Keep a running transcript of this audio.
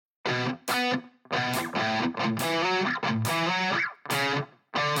And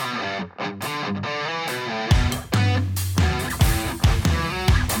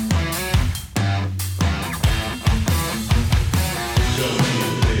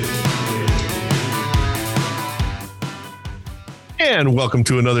welcome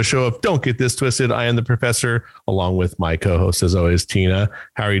to another show of Don't Get This Twisted. I am the professor, along with my co-host, as always, Tina.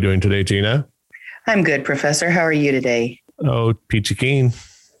 How are you doing today, Tina? I'm good, Professor. How are you today? Oh, peachy keen.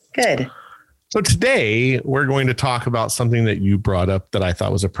 Good. So today we're going to talk about something that you brought up that I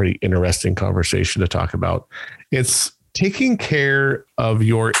thought was a pretty interesting conversation to talk about. It's taking care of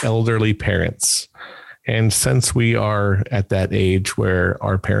your elderly parents. And since we are at that age where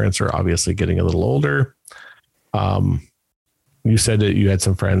our parents are obviously getting a little older, you said that you had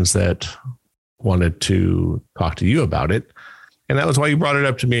some friends that wanted to talk to you about it. And that was why you brought it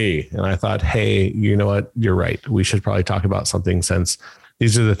up to me. And I thought, hey, you know what? You're right. We should probably talk about something since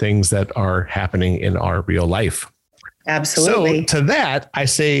these are the things that are happening in our real life. Absolutely. So to that, I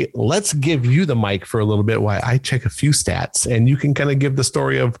say, let's give you the mic for a little bit while I check a few stats and you can kind of give the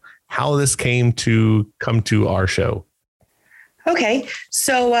story of how this come to our show. Okay.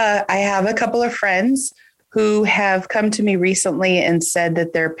 So I have a couple of friends who have come to me recently and said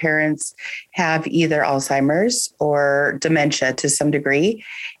that their parents have either Alzheimer's or dementia to some degree,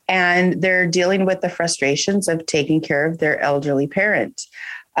 and they're dealing with the frustrations of taking care of their elderly parent.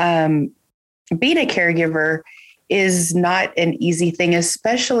 Being a caregiver is not an easy thing,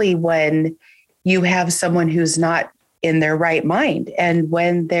 especially when you have someone who's not in their right mind. And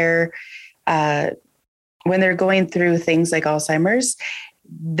when they're going through things like Alzheimer's,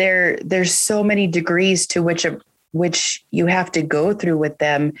 there's so many degrees to which you have to go through with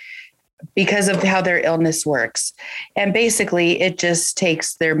them because of how their illness works. And basically it just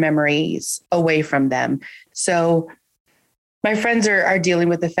takes their memories away from them. So my friends are dealing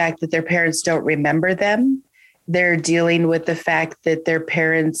with the fact that their parents don't remember them. They're dealing with the fact that their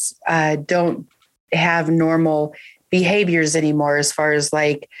parents don't have normal behaviors anymore, as far as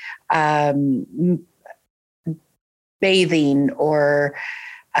like bathing, or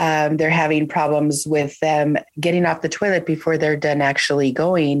they're having problems with them getting off the toilet before they're done actually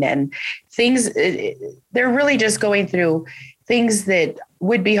going, and things. They're really just going through things that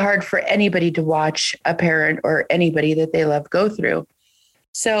would be hard for anybody to watch a parent or anybody that they love go through.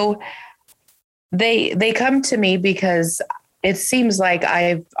 So they come to me because it seems like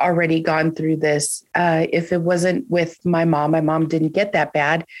I've already gone through this. If it wasn't with my mom didn't get that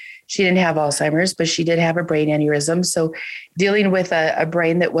bad. She didn't have Alzheimer's, but she did have a brain aneurysm. So dealing with a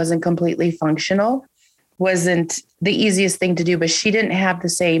brain that wasn't completely functional wasn't the easiest thing to do, but she didn't have the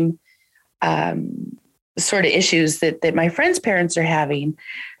same sort of issues that my friends' parents are having.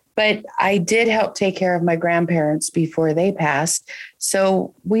 But I did help take care of my grandparents before they passed.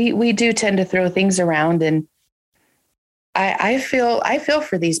 So we do tend to throw things around, and I feel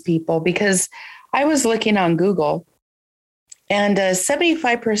for these people, because I was looking on Google, and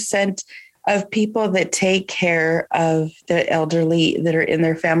 75% of people that take care of the elderly that are in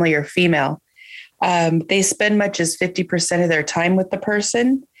their family are female. They spend much as 50% of their time with the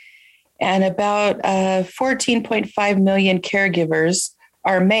person. And about 14.5 million caregivers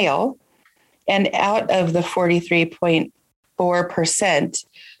are male. And out of the 43.4%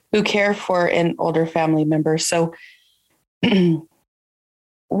 who care for an older family member. So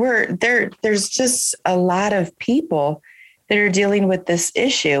there's just a lot of people that are dealing with this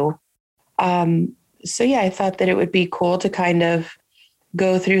issue. So yeah, I thought that it would be cool to kind of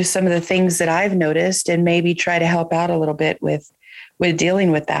go through some of the things that I've noticed and maybe try to help out a little bit with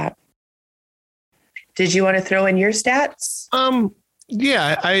dealing with that. Did you want to throw in your stats?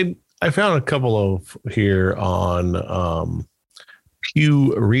 Yeah, I found a couple of here on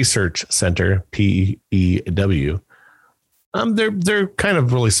Pew Research Center, PEW. They're kind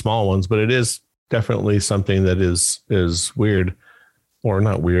of really small ones, but it is definitely something that is weird, or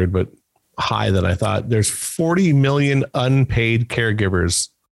not weird, but high that I thought. There's 40 million unpaid caregivers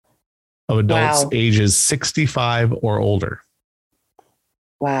of adults ages 65 or older.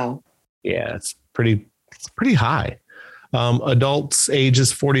 Wow. Yeah, it's pretty high. Adults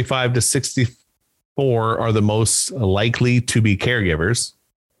ages 45 to 64 are the most likely to be caregivers,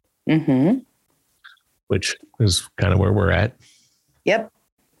 which is kind of where we're at. Yep.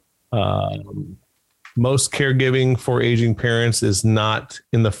 Most caregiving for aging parents is not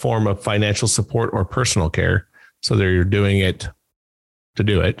in the form of financial support or personal care. So they're doing it to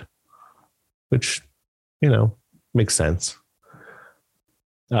do it, which, makes sense.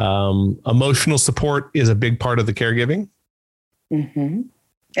 Emotional support is a big part of the caregiving.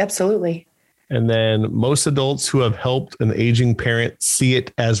 Absolutely. And then most adults who have helped an aging parent see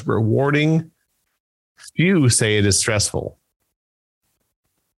it as rewarding, few say it is stressful.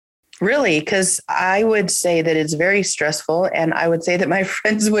 Really? Because I would say that it's very stressful, and I would say that my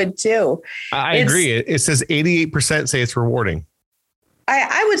friends would too. I agree. It says 88% say it's rewarding.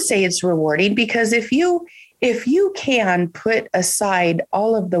 I would say it's rewarding because if you can put aside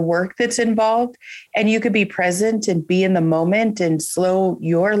all of the work that's involved and you could be present and be in the moment and slow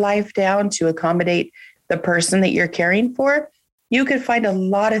your life down to accommodate the person that you're caring for, you could find a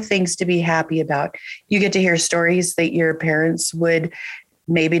lot of things to be happy about. You get to hear stories that your parents would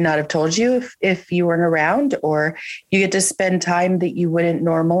maybe not have told you if you weren't around, or you get to spend time that you wouldn't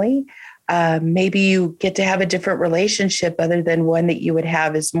normally. Maybe you get to have a different relationship other than one that you would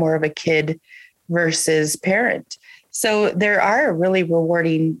have as more of a kid versus parent. So there are really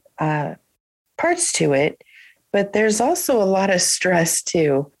rewarding parts to it, but there's also a lot of stress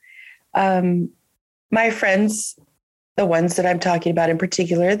too. My friends, the ones that I'm talking about in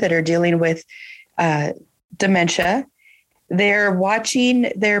particular that are dealing with dementia, they're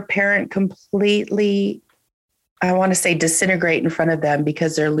watching their parent completely, I want to say, disintegrate in front of them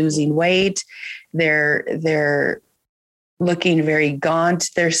because they're losing weight. They're looking very gaunt.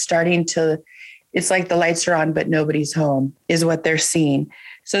 They're starting to, it's like the lights are on, but nobody's home is what they're seeing.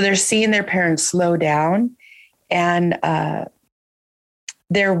 So they're seeing their parents slow down, and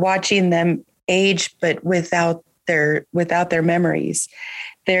they're watching them age, but without their memories.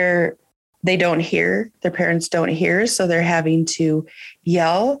 They don't hear, their parents don't hear. So they're having to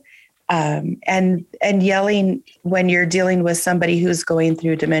yell. And yelling when you're dealing with somebody who's going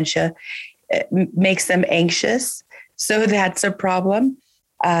through dementia makes them anxious. So that's a problem.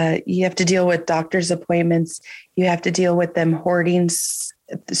 You have to deal with doctor's appointments. You have to deal with them hoarding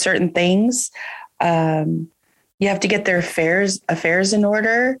certain things. You have to get their affairs in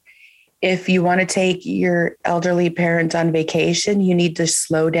order. If you want to take your elderly parent on vacation, you need to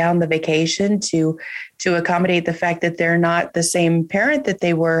slow down the vacation to accommodate the fact that they're not the same parent that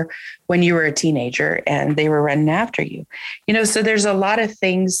they were when you were a teenager and they were running after you. So there's a lot of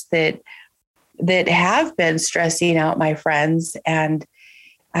things that have been stressing out my friends. And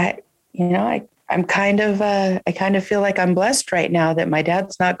I kind of feel like I'm blessed right now that my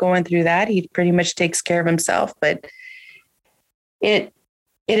dad's not going through that. He pretty much takes care of himself, but it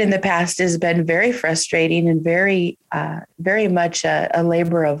in the past has been very frustrating and very, very much a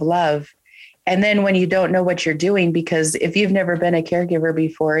labor of love. And then when you don't know what you're doing, because if you've never been a caregiver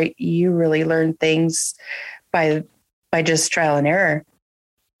before, you really learn things by just trial and error.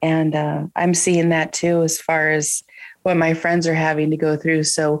 And I'm seeing that too, as far as what my friends are having to go through.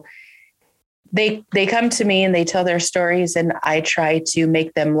 So they come to me and they tell their stories, and I try to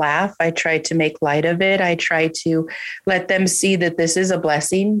make them laugh. I try to make light of it. I try to let them see that this is a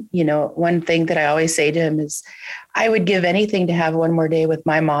blessing. One thing that I always say to them is, I would give anything to have one more day with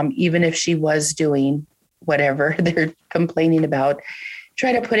my mom, even if she was doing whatever they're complaining about.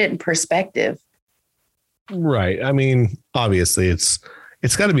 Try to put it in perspective. Right. I mean, obviously it's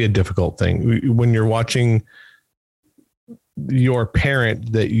got to be a difficult thing when you're watching your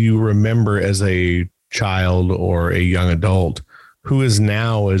parent that you remember as a child or a young adult who is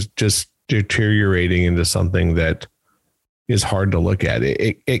just deteriorating into something that is hard to look at.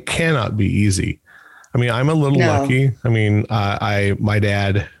 It cannot be easy. I mean, I'm a little lucky. I mean, my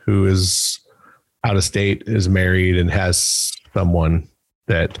dad, who is out of state, is married and has someone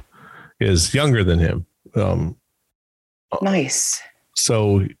that is younger than him. Nice.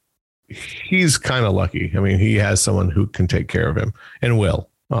 So he's kind of lucky. I mean, he has someone who can take care of him and will.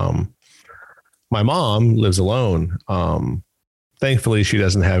 My mom lives alone. Thankfully, she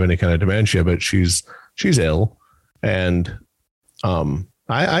doesn't have any kind of dementia, but she's ill. And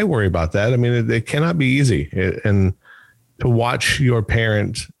I worry about that. I mean, it cannot be easy. And to watch your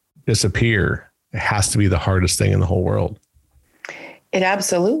parent disappear, it has to be the hardest thing in the whole world. It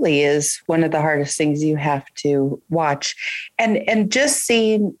absolutely is one of the hardest things you have to watch. And just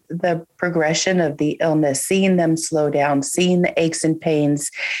seeing the progression of the illness, seeing them slow down, seeing the aches and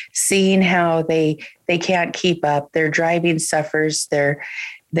pains, seeing how they can't keep up, their driving suffers,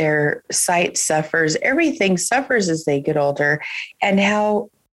 their sight suffers, everything suffers as they get older, and how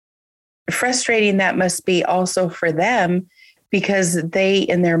frustrating that must be also for them, because they,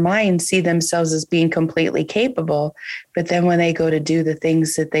 in their mind, see themselves as being completely capable. But then when they go to do the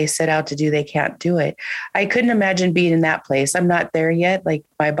things that they set out to do, they can't do it. I couldn't imagine being in that place. I'm not there yet. Like,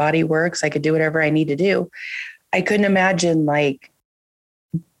 my body works. I could do whatever I need to do. I couldn't imagine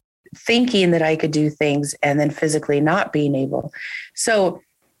thinking that I could do things and then physically not being able. So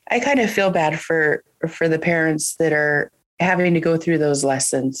I kind of feel bad for the parents that are having to go through those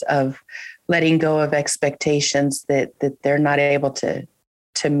lessons of letting go of expectations that they're not able to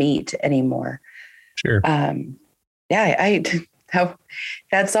meet anymore. Sure. Yeah,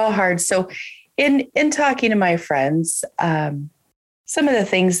 that's all hard. So in talking to my friends, some of the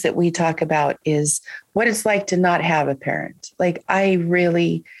things that we talk about is what it's like to not have a parent. Like, I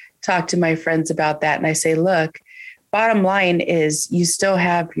really talk to my friends about that. And I say, look, bottom line is you still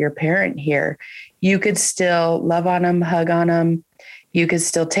have your parent here. You could still love on them, hug on them. You could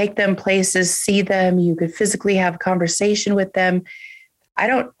still take them places, see them. You could physically have a conversation with them. I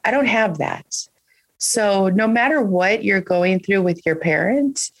don't have that. So no matter what you're going through with your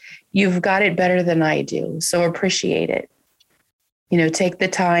parent, you've got it better than I do. So appreciate it. Take the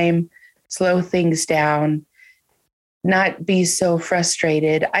time, slow things down, not be so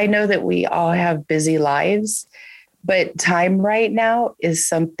frustrated. I know that we all have busy lives, but time right now is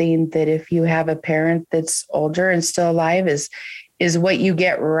something that if you have a parent that's older and still alive is what you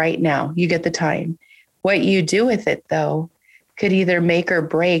get right now. You get the time. What you do with it, though, could either make or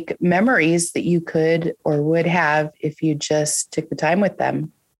break memories that you could or would have if you just took the time with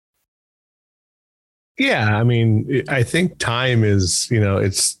them. Yeah. I mean, I think time is,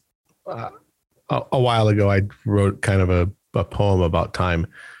 it's a while ago, I wrote kind of a poem about time.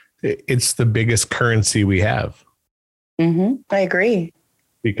 It's the biggest currency we have. Mm-hmm. I agree.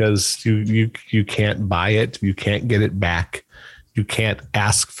 Because you can't buy it. You can't get it back. You can't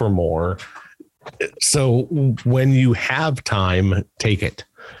ask for more. So when you have time, take it.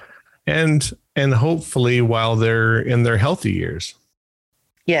 And hopefully while they're in their healthy years.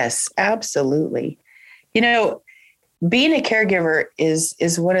 Yes, absolutely. Being a caregiver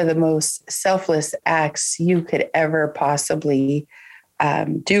is one of the most selfless acts you could ever possibly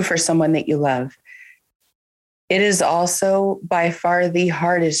do for someone that you love. It is also by far the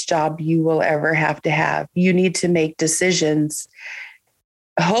hardest job you will ever have to have. You need to make decisions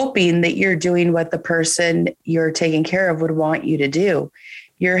hoping that you're doing what the person you're taking care of would want you to do.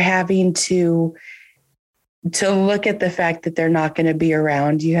 You're having to look at the fact that they're not going to be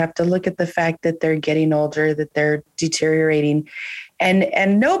around. You have to look at the fact that they're getting older, that they're deteriorating.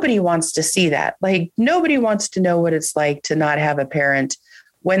 And nobody wants to see that. Like, nobody wants to know what it's like to not have a parent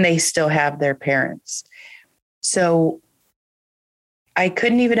when they still have their parents. So I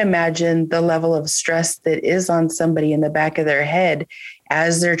couldn't even imagine the level of stress that is on somebody in the back of their head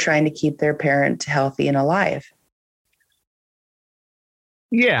as they're trying to keep their parent healthy and alive.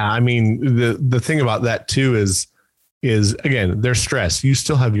 Yeah. I mean, the thing about that too is again, there's stress. You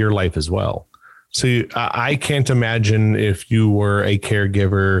still have your life as well. So I can't imagine if you were a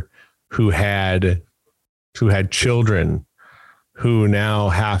caregiver who had children who now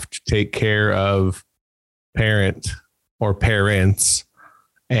have to take care of parents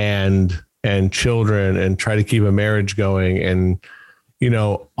and children and try to keep a marriage going and,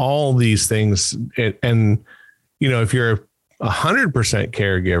 all these things. And if you're 100%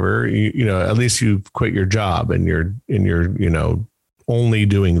 caregiver, at least you've quit your job and you're only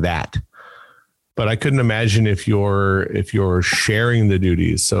doing that. But I couldn't imagine if you're sharing the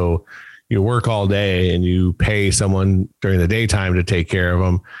duties. So you work all day and you pay someone during the daytime to take care of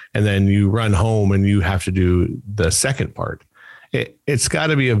them. And then you run home and you have to do the second part. It's got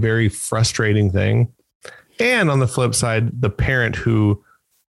to be a very frustrating thing. And on the flip side, the parent who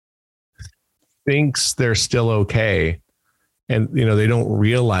thinks they're still okay and, they don't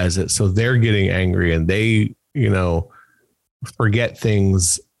realize it. So they're getting angry and they, forget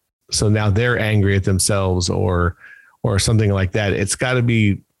things. So now they're angry at themselves or something like that. It's got to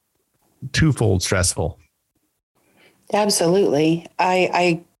be twofold stressful. Absolutely.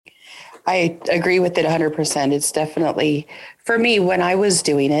 I agree with it 100%. It's definitely for me when I was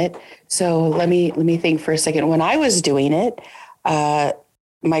doing it. So let me think for a second. When I was doing it,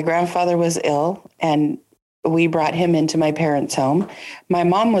 my grandfather was ill and we brought him into my parents' home. My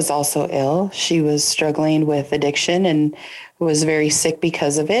mom was also ill. She was struggling with addiction and was very sick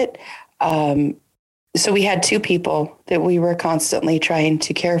because of it. So we had two people that we were constantly trying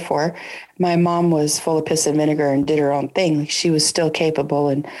to care for. My mom was full of piss and vinegar and did her own thing. Like, she was still capable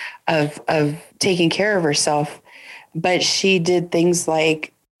and of taking care of herself, but she did things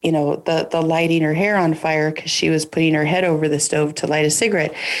like, the lighting her hair on fire because she was putting her head over the stove to light a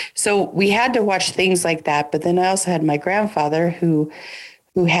cigarette. So we had to watch things like that. But then I also had my grandfather who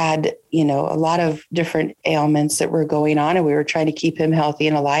had, a lot of different ailments that were going on, and we were trying to keep him healthy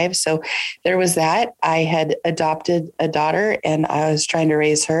and alive. So there was that. I had adopted a daughter and I was trying to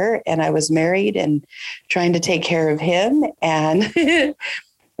raise her, and I was married and trying to take care of him. And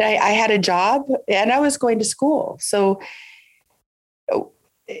I had a job and I was going to school. So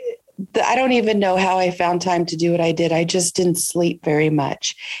I don't even know how I found time to do what I did. I just didn't sleep very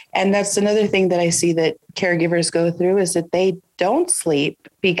much. And that's another thing that I see that caregivers go through is that they don't sleep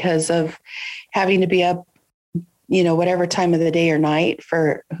because of having to be up, whatever time of the day or night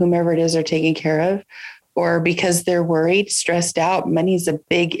for whomever it is they're taking care of, or because they're worried, stressed out. Money's a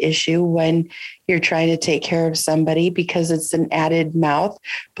big issue when you're trying to take care of somebody because it's an added mouth,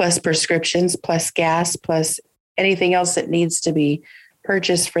 plus prescriptions, plus gas, plus anything else that needs to be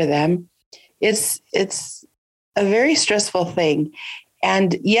purchased for them. It's a very stressful thing.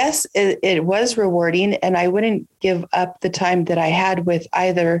 And yes, it was rewarding. And I wouldn't give up the time that I had with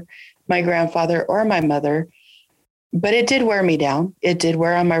either my grandfather or my mother. But it did wear me down. It did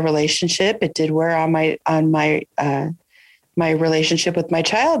wear on my relationship. It did wear on my relationship with my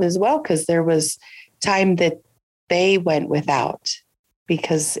child as well, because there was time that they went without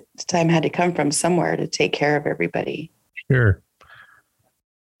because time had to come from somewhere to take care of everybody. Sure.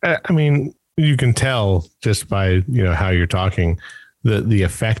 I mean, you can tell just by how you're talking the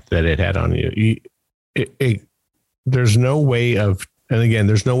effect that it had on you. There's no way of, and again,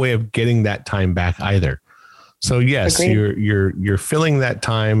 there's no way of getting that time back either. So yes, Agreed. you're filling that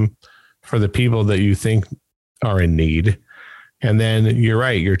time for the people that you think are in need. And then you're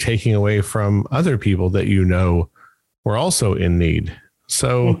right, you're taking away from other people that were also in need.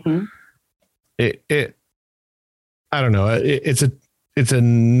 So it I don't know, it's a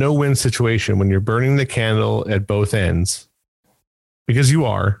no-win situation when you're burning the candle at both ends, because you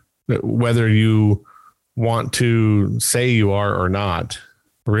are, whether you want to say you are or not,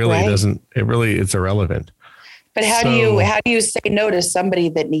 really right. It's irrelevant. But how do you say no to somebody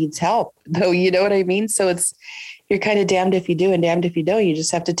that needs help, though? You know what I mean? So you're kind of damned if you do and damned if you don't. You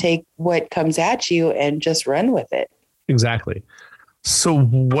just have to take what comes at you and just run with it. Exactly. So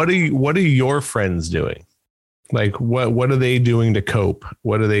what are your friends doing? Like what are they doing to cope?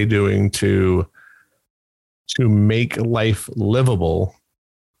 What are they doing to make life livable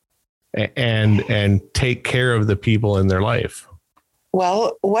and take care of the people in their life?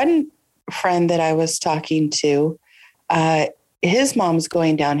 Well, one friend that I was talking to, his mom's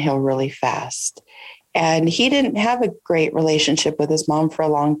going downhill really fast. And he didn't have a great relationship with his mom for a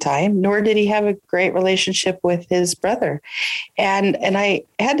long time, nor did he have a great relationship with his brother. And I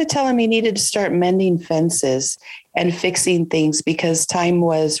had to tell him he needed to start mending fences and fixing things because time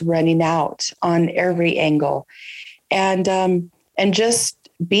was running out on every angle. And just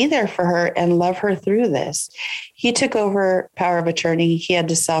be there for her and love her through this. He took over power of attorney. He had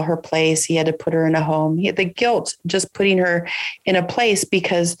to sell her place. He had to put her in a home. He had the guilt just putting her in a place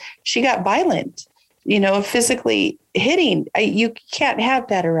because she got violent, physically hitting. You can't have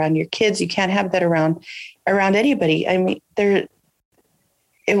that around your kids. You can't have that around anybody. I mean, it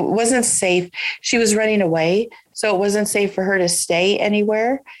wasn't safe. She was running away, so it wasn't safe for her to stay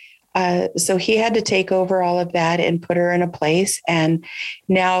anywhere. So he had to take over all of that and put her in a place. And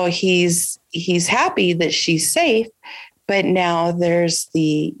now he's happy that she's safe, but now there's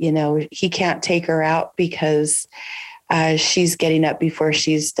he can't take her out because she's getting up before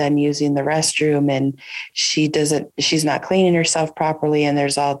she's done using the restroom, and she's not cleaning herself properly. And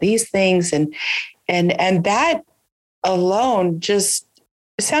there's all these things. And that alone just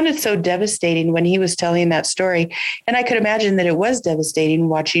sounded so devastating when he was telling that story. And I could imagine that it was devastating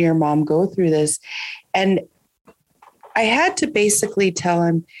watching your mom go through this. And I had to basically tell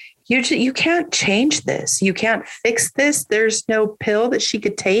him, you can't change this. You can't fix this. There's no pill that she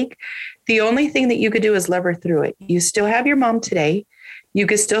could take. The only thing that you could do is love her through it. You still have your mom today. You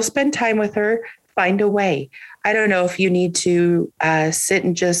could still spend time with her, find a way. I don't know if you need to sit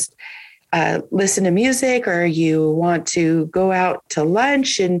and just listen to music, or you want to go out to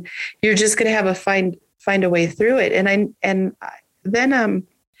lunch, and you're just going to have find a way through it. And then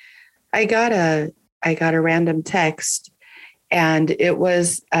I got a random text, and it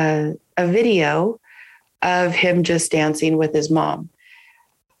was a video of him just dancing with his mom.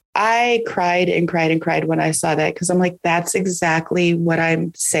 I cried and cried and cried when I saw that, because I'm like, that's exactly what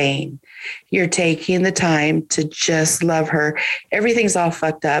I'm saying. You're taking the time to just love her. Everything's all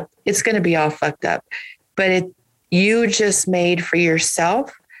fucked up. It's going to be all fucked up. But you just made for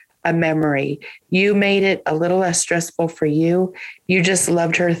yourself a memory. You made it a little less stressful for you. You just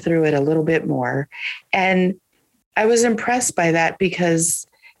loved her through it a little bit more. And I was impressed by that, because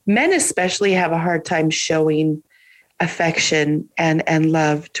men especially have a hard time showing affection and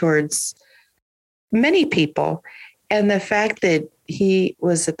love towards many people. And the fact that he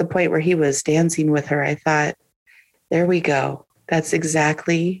was at the point where he was dancing with her, I thought, there we go. That's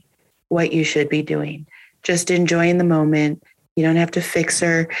exactly what you should be doing. Just enjoying the moment. You don't have to fix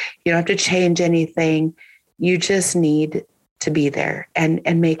her. You don't have to change anything. You just need to be there and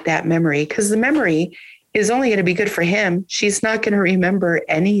make that memory, because the memory is only going to be good for him. She's not going to remember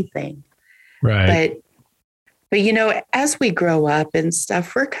anything. Right. But as we grow up and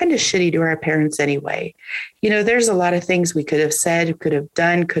stuff, we're kind of shitty to our parents anyway. There's a lot of things we could have said, could have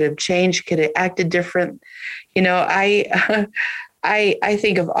done, could have changed, could have acted different. I I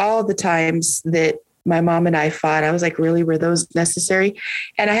think of all the times that my mom and I fought. I was like, really, were those necessary?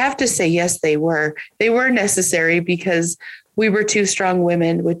 And I have to say, yes, they were. They were necessary because we were two strong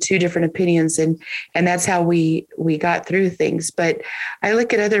women with two different opinions, and that's how we got through things. But I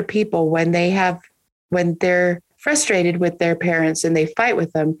look at other people when they're frustrated with their parents and they fight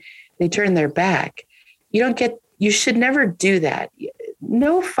with them, they turn their back. You should never do that.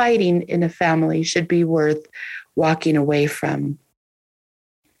 No fighting in a family should be worth walking away from.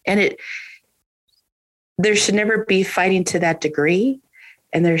 And there should never be fighting to that degree,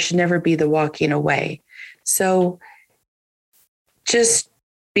 and there should never be the walking away. So just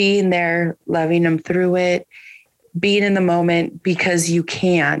being there, loving them through it, being in the moment because you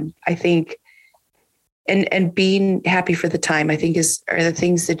can, I think, and being happy for the time, I think are the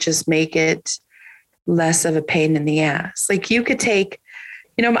things that just make it less of a pain in the ass. Like you could take,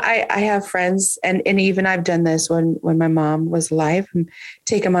 I have friends and even I've done this when my mom was alive, and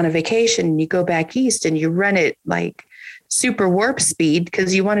take them on a vacation, and you go back east and you run it like super warp speed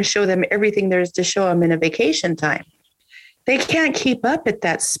because you want to show them everything there is to show them in a vacation time. They can't keep up at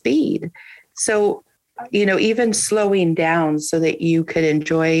that speed. So, even slowing down so that you could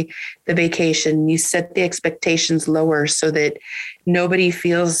enjoy the vacation, you set the expectations lower so that nobody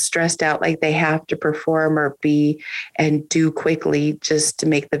feels stressed out like they have to perform or be and do quickly just to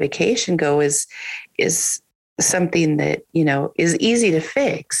make the vacation go is something that, is easy to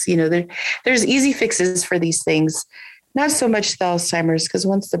fix. There's easy fixes for these things, not so much the Alzheimer's, because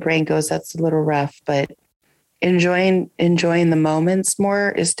once the brain goes, that's a little rough, but enjoying the moments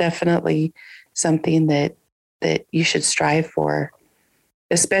more is definitely something that you should strive for,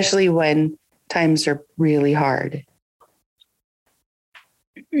 especially when times are really hard.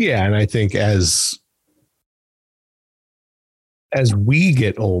 Yeah. And I think as we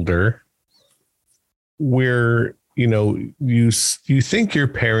get older, we're, you think your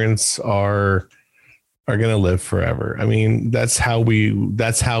parents are going to live forever. I mean, that's how we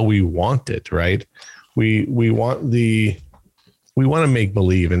want it, right? We want to make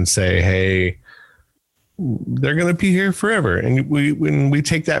believe and say, hey, they're going to be here forever. And when we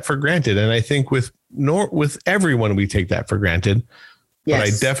take that for granted. And I think with everyone, we take that for granted. Yes. But I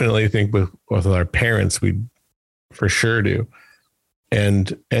definitely think with our parents, we for sure do.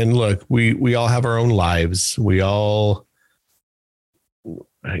 And look, we all have our own lives. We all,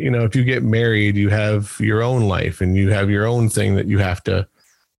 if you get married, you have your own life and you have your own thing that you have to,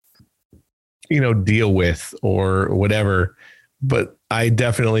 deal with or whatever. But I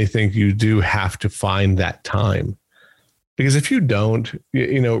definitely think you do have to find that time, because if you don't,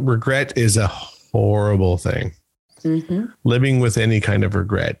 regret is a horrible thing. Mm-hmm. Living with any kind of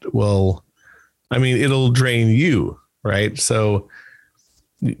regret it'll drain you, right? So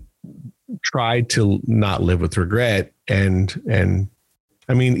try to not live with regret. And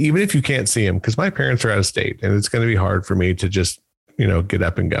I mean, even if you can't see them, because my parents are out of state and it's going to be hard for me to just, get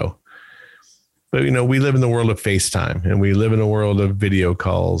up and go. But, we live in the world of FaceTime and we live in a world of video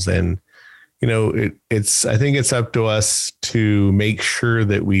calls, and, I think it's up to us to make sure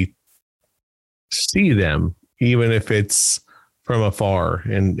that we see them, even if it's from afar,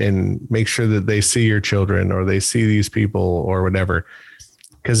 and make sure that they see your children or they see these people or whatever,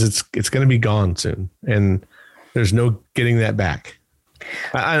 because it's going to be gone soon and there's no getting that back.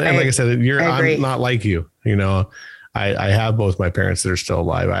 And like I said, I'm not like you, I have both my parents that are still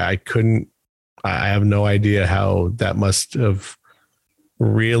alive. I have no idea how that must have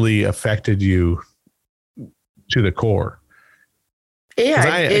really affected you to the core.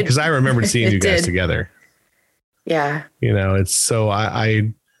 Yeah. Because I remember seeing you guys together. Yeah. It's so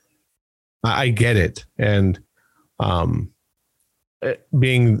I get it. And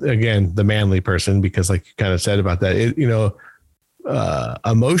being, again, the manly person, because like you kind of said about that,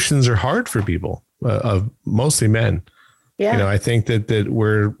 emotions are hard for people, of mostly men. Yeah. I think that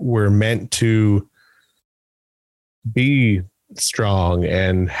we're meant to be strong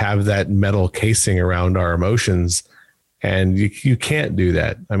and have that metal casing around our emotions. And you can't do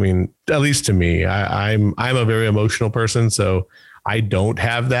that. I mean, at least to me, I'm a very emotional person, so I don't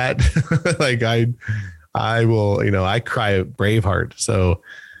have that. Like I will, I cry at Braveheart. So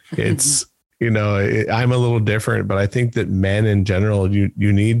it's, I'm a little different, but I think that men in general, you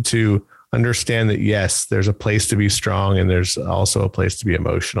need to understand that, yes, there's a place to be strong and there's also a place to be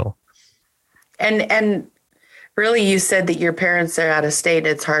emotional. And really, you said that your parents are out of state.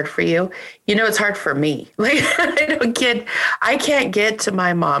 It's hard for you. You know, it's hard for me. Like, I can't get to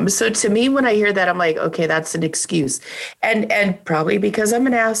my mom. So to me, when I hear that, I'm like, okay, that's an excuse. And probably because I'm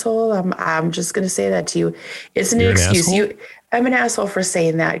an asshole, I'm just going to say that to you. It's an You're an excuse. asshole? I'm an asshole for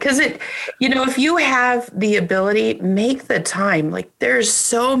saying that because if you have the ability, make the time. Like there's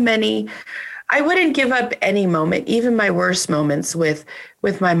so many. I wouldn't give up any moment, even my worst moments with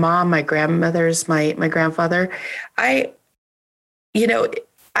my mom, my grandmothers, my grandfather. I,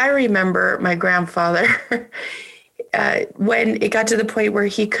 I remember my grandfather when it got to the point where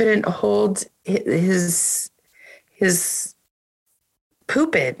he couldn't hold his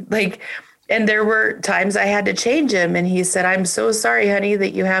poop in, like. And there were times I had to change him. And he said, I'm so sorry, honey,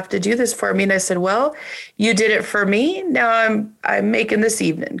 that you have to do this for me. And I said, well, you did it for me. Now I'm making this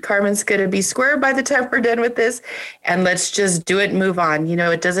evening. Carmen's going to be square by the time we're done with this. And let's just do it and move on.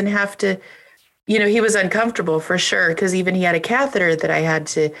 It doesn't have to, he was uncomfortable for sure. Because even he had a catheter that I had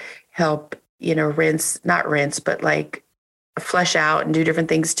to help, not rinse, but like flush out and do different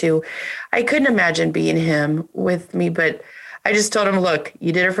things too. I couldn't imagine being him with me, but I just told him, look,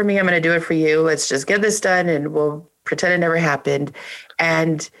 you did it for me. I'm going to do it for you. Let's just get this done and we'll pretend it never happened.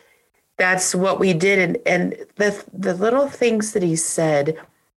 And that's what we did. And the little things that he said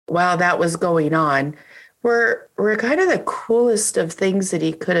while that was going on were kind of the coolest of things that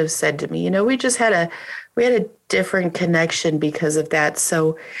he could have said to me. We just had a different connection because of that.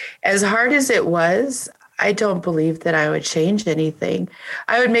 So as hard as it was, I don't believe that I would change anything.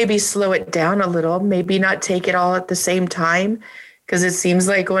 I would maybe slow it down a little, maybe not take it all at the same time, because it seems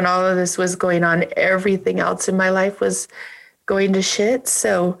like when all of this was going on, everything else in my life was going to shit.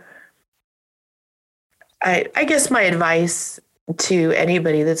 So I guess my advice to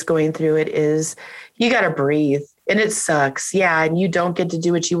anybody that's going through it is you got to breathe. And it sucks. Yeah. And you don't get to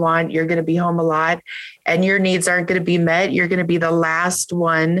do what you want. You're going to be home a lot and your needs aren't going to be met. You're going to be the last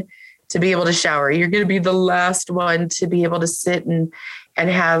one to be able to shower. You're going to be the last one to be able to sit and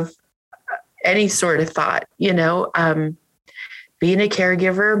have any sort of thought. Being a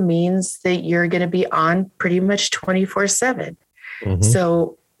caregiver means that you're going to be on pretty much 24/7. Mm-hmm.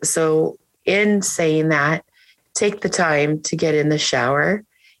 So in saying that, take the time to get in the shower,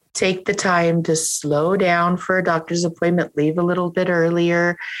 take the time to slow down for a doctor's appointment, leave a little bit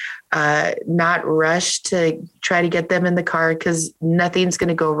earlier, not rush to try to get them in the car because nothing's going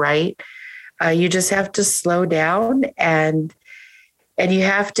to go right. You just have to slow down and you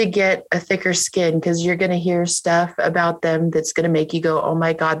have to get a thicker skin because you're going to hear stuff about them that's going to make you go, oh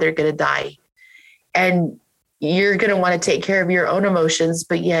my God, they're going to die. And you're going to want to take care of your own emotions,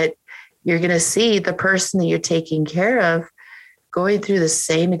 but yet you're going to see the person that you're taking care of going through the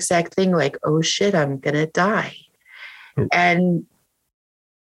same exact thing, like, oh shit, I'm going to die. And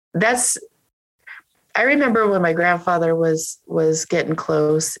I remember when my grandfather was getting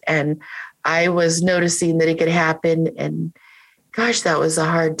close and I was noticing that it could happen. And gosh, that was a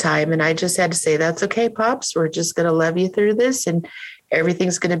hard time. And I just had to say, that's okay, Pops. We're just going to love you through this and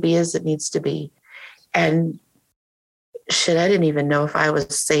everything's going to be as it needs to be. And shit, I didn't even know if I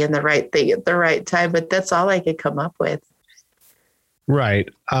was saying the right thing at the right time, but that's all I could come up with. Right.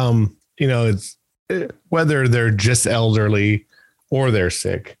 It's whether they're just elderly or they're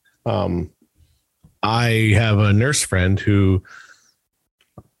sick. I have a nurse friend who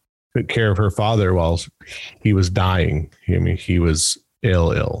took care of her father while he was dying. I mean, he was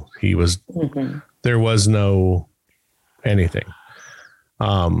ill. He was, There was no anything.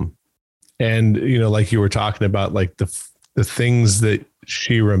 And, like you were talking about, like the things that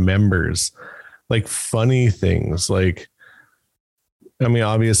she remembers, like funny things, like, I mean,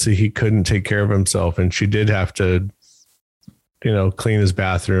 obviously he couldn't take care of himself and she did have to, clean his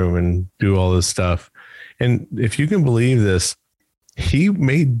bathroom and do all this stuff. And if you can believe this, he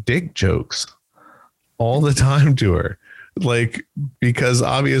made dick jokes all the time to her, like, because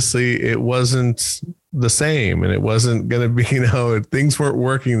obviously it wasn't the same and it wasn't going to be, things weren't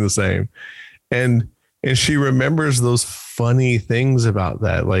working the same. And she remembers those funny things about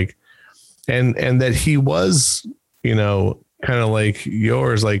that, like, and that he was, kind of like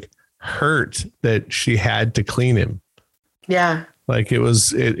yours, like hurt that she had to clean him. Yeah. Like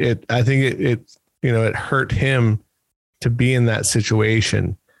I think it hurt him to be in that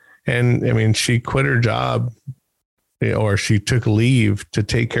situation. And I mean, she quit her job or she took leave to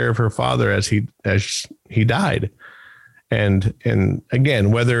take care of her father as he died. And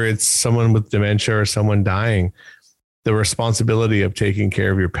again, whether it's someone with dementia or someone dying, the responsibility of taking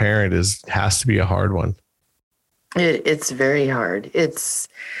care of your parent has to be a hard one. It's very hard.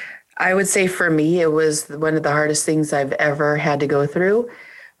 I would say for me, it was one of the hardest things I've ever had to go through.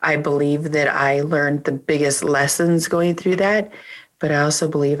 I believe that I learned the biggest lessons going through that, but I also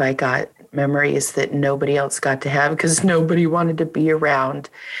believe I got memories that nobody else got to have because nobody wanted to be around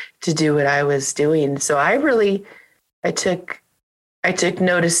to do what I was doing. So I took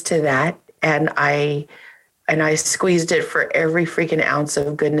notice to that, and I squeezed it for every freaking ounce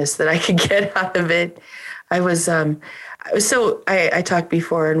of goodness that I could get out of it. I talked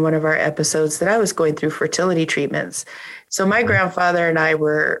before in one of our episodes that I was going through fertility treatments. So my grandfather and I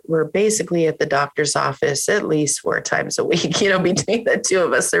were basically at the doctor's office at least 4 times a week, between the two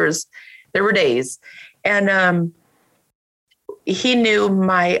of us. There were days. And he knew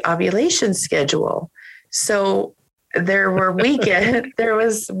my ovulation schedule. So there were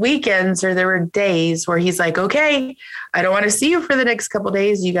weekends or there were days where he's like, okay, I don't want to see you for the next couple of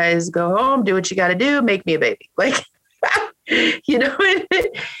days. You guys go home, do what you got to do, make me a baby. Like,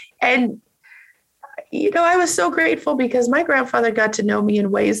 and I was so grateful because my grandfather got to know me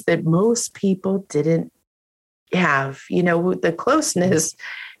in ways that most people didn't have, the closeness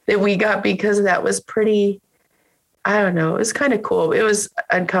that we got because of that was pretty, I don't know, it was kind of cool. It was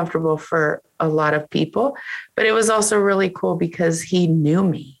uncomfortable for a lot of people, but it was also really cool because he knew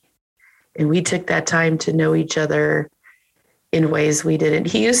me and we took that time to know each other in ways we didn't.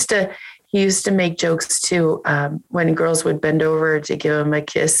 He used to make jokes too, when girls would bend over to give him a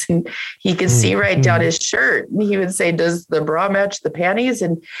kiss and he could see right down his shirt. And he would say, does the bra match the panties?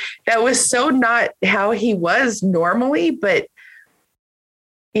 And that was so not how he was normally, but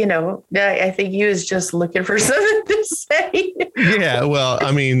I think he was just looking for something to say. Yeah. Well,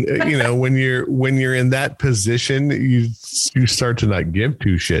 I mean, when you're in that position, you start to not give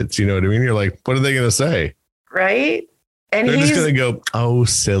two shits. You know what I mean? You're like, what are they going to say? Right. And they're just going to go, oh,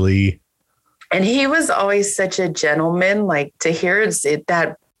 silly. And he was always such a gentleman, like to hear it,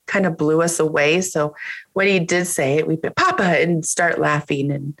 that kind of blew us away. So when he did say it, we'd be Papa and start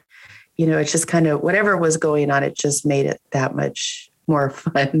laughing. And, it's just kind of whatever was going on. It just made it that much more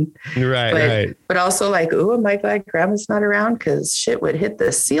fun. Right. But also like, oh, am I glad grandma's not around? Because shit would hit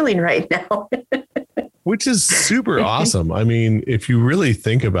the ceiling right now. Which is super awesome. I mean, if you really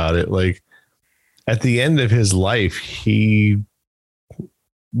think about it, like at the end of his life, he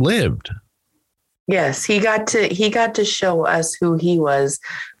lived. Yes, he got to show us who he was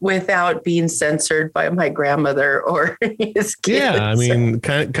without being censored by my grandmother or his kids. Yeah, I mean,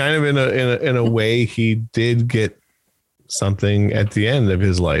 kind of in a way, he did get something at the end of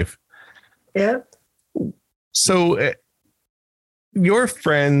his life. Yeah. So your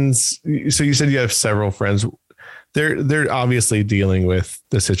friends, so you said you have several friends. They're obviously dealing with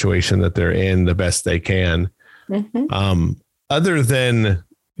the situation that they're in the best they can. Mm-hmm. Other than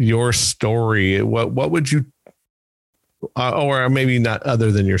your story, what would you, or maybe not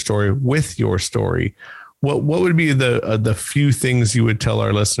other than your story, with your story, what would be the few things you would tell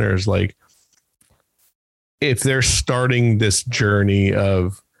our listeners, like if they're starting this journey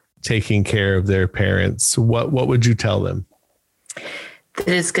of taking care of their parents, what would you tell them? That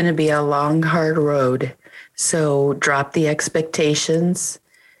it's going to be a long, hard road. So drop the expectations,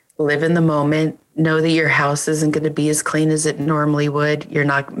 live in the moment, know that your house isn't going to be as clean as it normally would.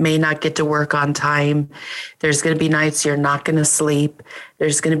 May not get to work on time. There's going to be nights you're not going to sleep.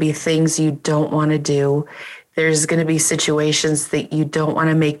 There's going to be things you don't want to do. There's going to be situations that you don't want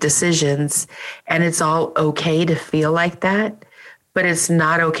to make decisions. And it's all okay to feel like that, but it's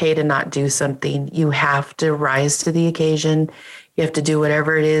not okay to not do something. You have to rise to the occasion. You have to do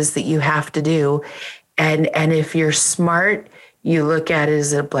whatever it is that you have to do. And if you're smart, you look at it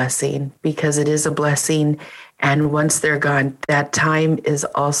as a blessing, because it is a blessing. And once they're gone, that time is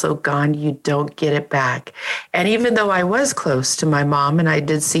also gone. You don't get it back. And even though I was close to my mom and I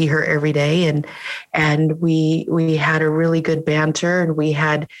did see her every day, and we had a really good banter, and we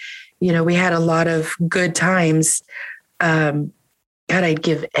had a lot of good times. God, I'd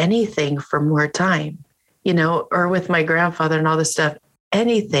give anything for more time, or with my grandfather and all this stuff,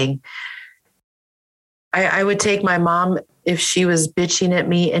 anything. I would take my mom if she was bitching at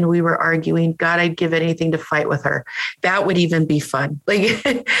me and we were arguing. God, I'd give anything to fight with her. That would even be fun.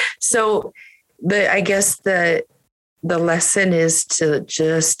 Like, so I guess the lesson is to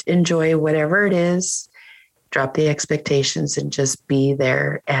just enjoy whatever it is, drop the expectations and just be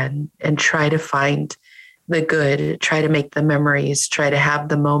there and try to find the good, try to make the memories, try to have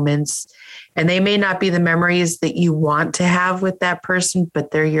the moments. And they may not be the memories that you want to have with that person,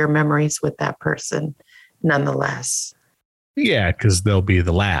 but they're your memories with that person nonetheless. Yeah, because they'll be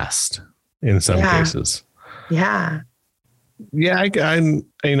the last in some cases. Yeah. Yeah,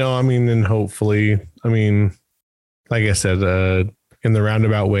 and hopefully, like I said, in the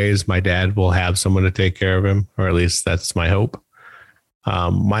roundabout ways, my dad will have someone to take care of him, or at least that's my hope.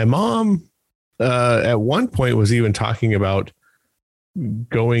 My mom at one point was even talking about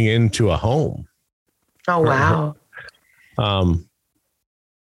going into a home. Oh, wow.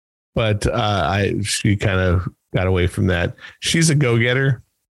 But she kind of got away from that. She's a go-getter.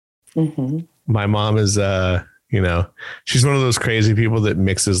 Mm-hmm. My mom is, she's one of those crazy people that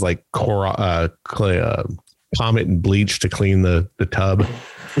mixes like Comet and bleach to clean the tub.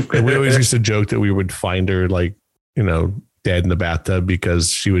 And we always used to joke that we would find her like, dead in the bathtub because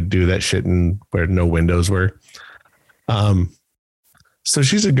she would do that shit where no windows were. So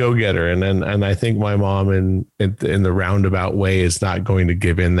she's a go-getter, and I think my mom in the roundabout way is not going to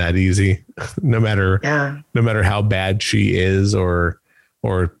give in that easy, no matter how bad she is or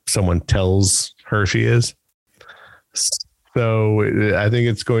someone tells her she is. So I think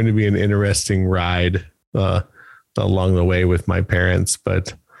it's going to be an interesting ride along the way with my parents,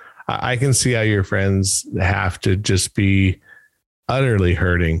 but I can see how your friends have to just be utterly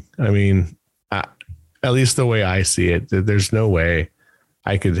hurting. I mean, at least the way I see it, there's no way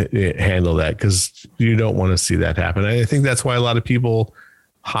I could handle that, because you don't want to see that happen. I think that's why a lot of people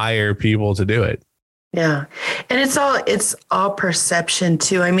hire people to do it. Yeah. And it's all perception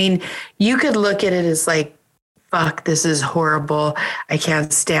too. I mean, you could look at it as like, fuck, this is horrible. I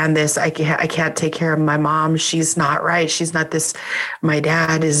can't stand this. I can't take care of my mom. She's not right. She's not this. My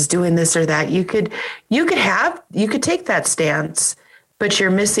dad is doing this or that. You could take that stance, but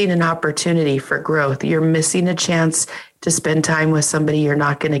you're missing an opportunity for growth. You're missing a chance to spend time with somebody you're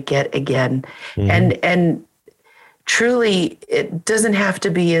not going to get again. Mm-hmm. And truly, it doesn't have to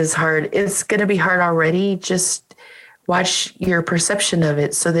be as hard. It's going to be hard already. Just watch your perception of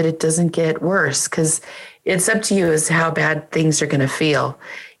it so that it doesn't get worse, because it's up to you as how bad things are going to feel.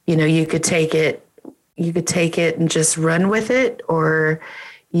 You could take it and just run with it, or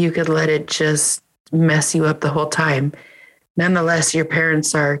you could let it just mess you up the whole time. Nonetheless, your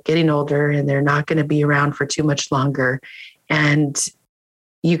parents are getting older and they're not going to be around for too much longer. And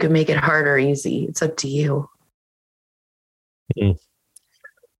you can make it hard or easy. It's up to you.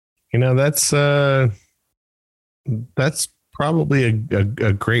 That's probably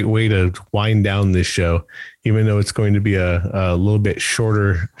a great way to wind down this show, even though it's going to be a little bit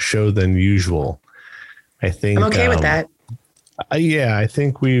shorter show than usual. I think I'm okay with that. I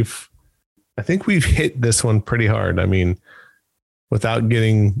think we've hit this one pretty hard. I mean, without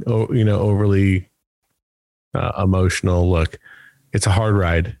getting, overly emotional. Look, it's a hard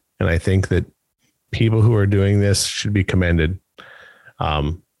ride. And I think that people who are doing this should be commended.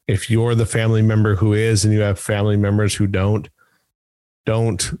 If you're the family member who is, and you have family members who don't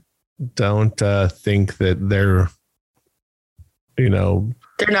think that they're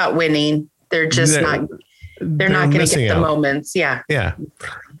not winning. They're just they're not going to get the moments. Yeah. Yeah.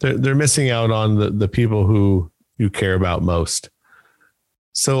 They're missing out on the people who you care about most.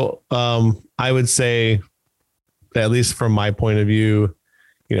 So I would say, at least from my point of view,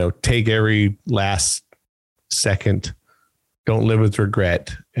 take every last second, don't live with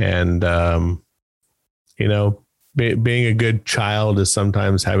regret. And, being a good child is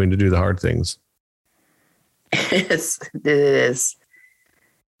sometimes having to do the hard things. It is.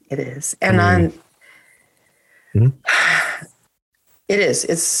 And it is.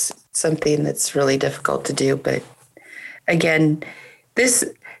 It's something that's really difficult to do. But again,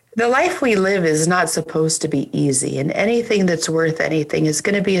 the life we live is not supposed to be easy, and anything that's worth anything is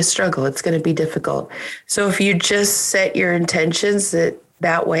going to be a struggle. It's going to be difficult. So if you just set your intentions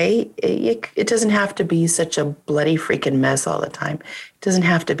that way, it doesn't have to be such a bloody freaking mess all the time. It doesn't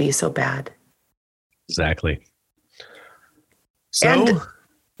have to be so bad. Exactly. So and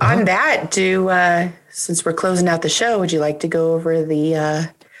on that, since we're closing out the show, would you like to go over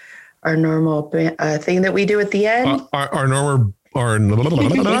our normal thing that we do at the end? Our normal we'll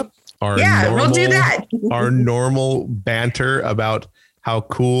do that. Our normal banter about how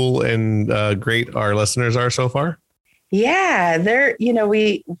cool and great our listeners are so far. Yeah,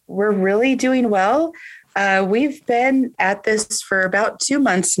 we're really doing well. We've been at this for about 2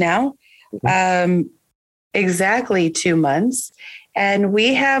 months now, exactly 2 months, and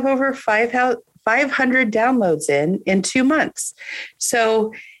we have over 500 downloads in 2 months.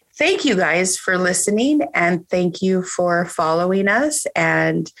 So thank you guys for listening, and thank you for following us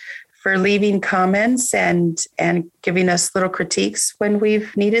and for leaving comments and giving us little critiques when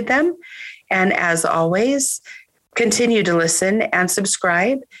we've needed them. And as always, continue to listen and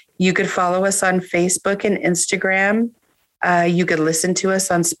subscribe. You could follow us on Facebook and Instagram. You could listen to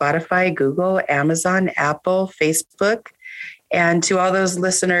us on Spotify, Google, Amazon, Apple, Facebook. And to all those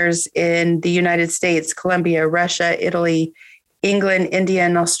listeners in the United States, Colombia, Russia, Italy, England, India,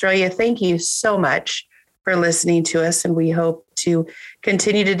 and Australia, thank you so much for for listening to us, and we hope to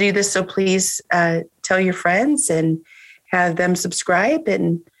continue to do this. So please tell your friends and have them subscribe,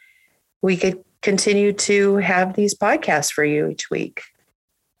 and we could continue to have these podcasts for you each week.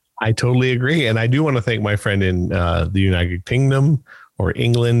 I totally agree. And I do want to thank my friend in the United Kingdom or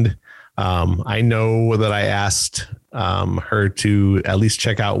England. I know that I asked her to at least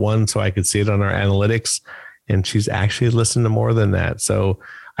check out one so I could see it on our analytics, and she's actually listened to more than that. So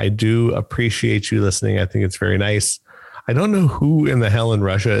I do appreciate you listening. I think it's very nice. I don't know who in the hell in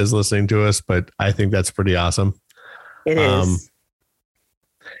Russia is listening to us, but I think that's pretty awesome. It is.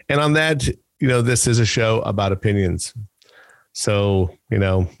 And on that, this is a show about opinions. So,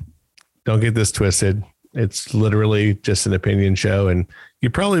 don't get this twisted. It's literally just an opinion show, and you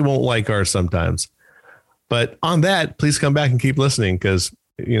probably won't like ours sometimes. But on that, please come back and keep listening, because,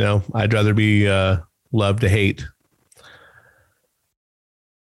 I'd rather be loved to hate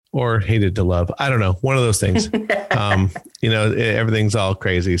or hated to love. I don't know. One of those things. Everything's all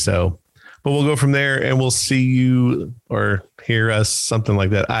crazy. So, but we'll go from there, and we'll see you or hear us, something like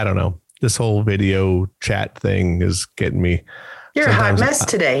that. I don't know. This whole video chat thing is getting me. You're a hot mess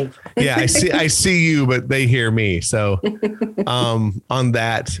today. Yeah, I see you, but they hear me. So on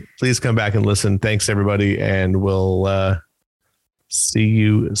that, please come back and listen. Thanks, everybody. And we'll see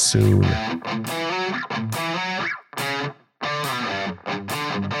you soon.